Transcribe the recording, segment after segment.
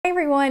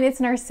everyone, it's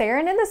Nurse Sarah,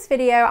 and in this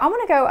video I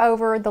want to go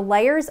over the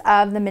layers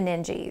of the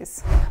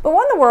meninges. But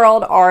what in the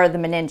world are the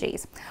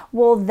meninges?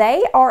 Well,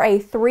 they are a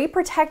three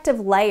protective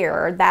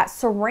layer that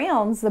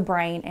surrounds the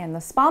brain and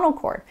the spinal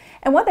cord.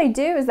 And what they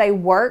do is they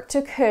work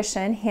to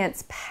cushion,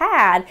 hence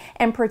pad,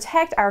 and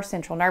protect our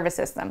central nervous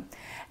system.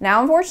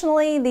 Now,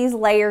 unfortunately, these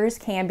layers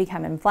can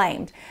become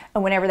inflamed.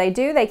 And whenever they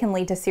do, they can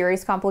lead to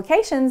serious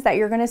complications that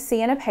you're going to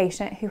see in a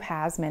patient who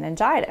has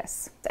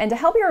meningitis. And to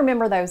help you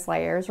remember those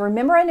layers,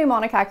 remember a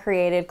mnemonic I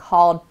created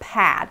called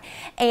PAD.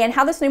 And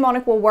how this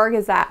mnemonic will work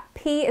is that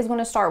P is going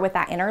to start with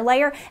that inner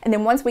layer, and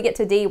then once we get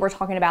to D, we're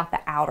talking about the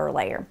outer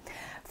layer.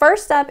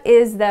 First up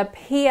is the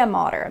pia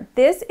mater.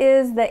 This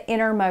is the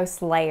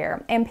innermost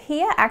layer, and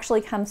pia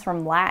actually comes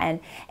from Latin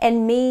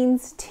and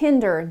means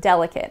tender,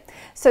 delicate.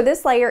 So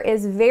this layer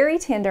is very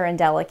tender and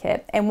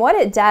delicate, and what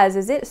it does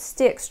is it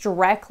sticks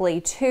directly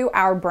to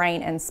our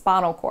brain and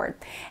spinal cord.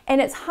 And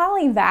it's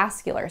highly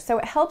vascular, so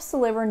it helps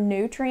deliver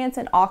nutrients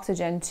and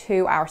oxygen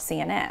to our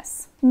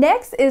CNS.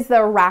 Next is the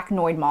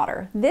arachnoid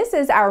mater. This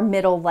is our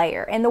middle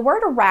layer, and the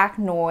word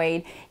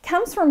arachnoid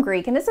comes from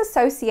Greek and is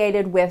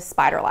associated with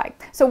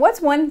spider-like. So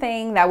what's one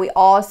thing that we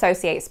all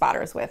associate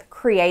spiders with?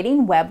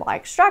 Creating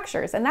web-like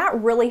structures, and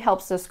that really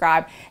helps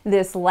describe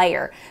this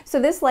layer. So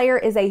this layer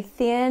is a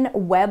thin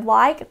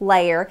web-like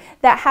layer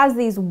that has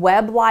these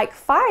web-like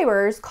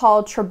fibers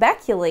called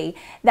trabeculae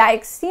that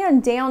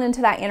extend down into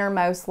that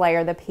innermost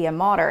layer, the pia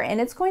mater, and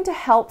it's going to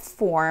help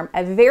form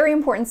a very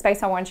important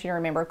space I want you to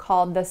remember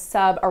called the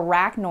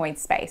subarachnoid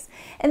space.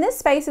 And this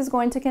space is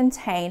going to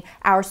contain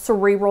our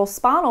cerebral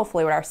spinal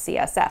fluid, our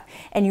CSF.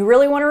 And you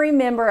really want to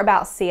remember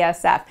about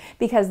CSF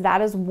because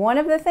that is one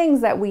of the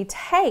things that we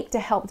take to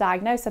help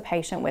diagnose a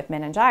patient with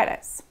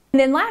meningitis. And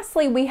then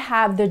lastly, we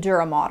have the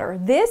dura mater.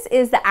 This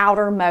is the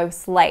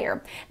outermost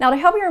layer. Now, to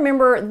help you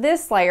remember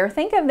this layer,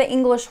 think of the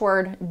English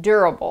word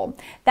durable.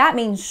 That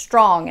means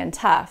strong and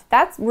tough.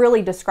 That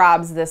really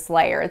describes this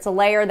layer. It's a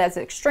layer that's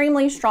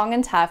extremely strong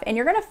and tough, and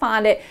you're going to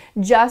find it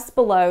just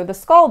below the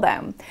skull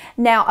bone.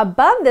 Now,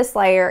 above this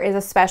layer is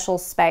a special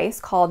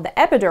space called the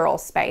epidural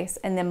space,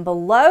 and then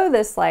below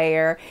this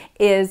layer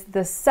is the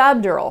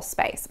subdural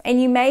space.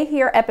 And you may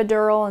hear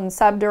epidural and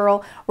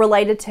subdural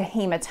related to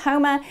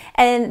hematoma,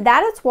 and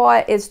that is what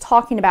is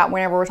talking about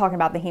whenever we're talking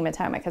about the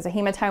hematoma, because a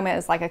hematoma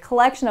is like a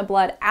collection of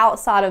blood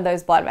outside of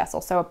those blood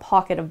vessels, so a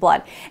pocket of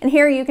blood. And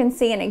here you can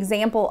see an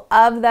example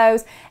of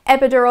those.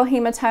 Epidural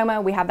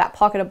hematoma, we have that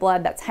pocket of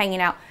blood that's hanging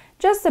out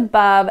just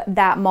above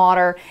that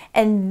mater,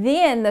 and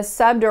then the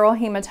subdural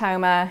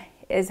hematoma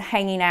is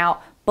hanging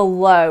out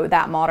below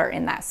that mater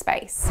in that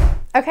space.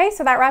 Okay,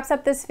 so that wraps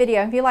up this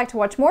video. If you'd like to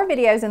watch more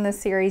videos in this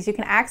series, you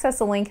can access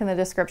the link in the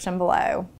description below.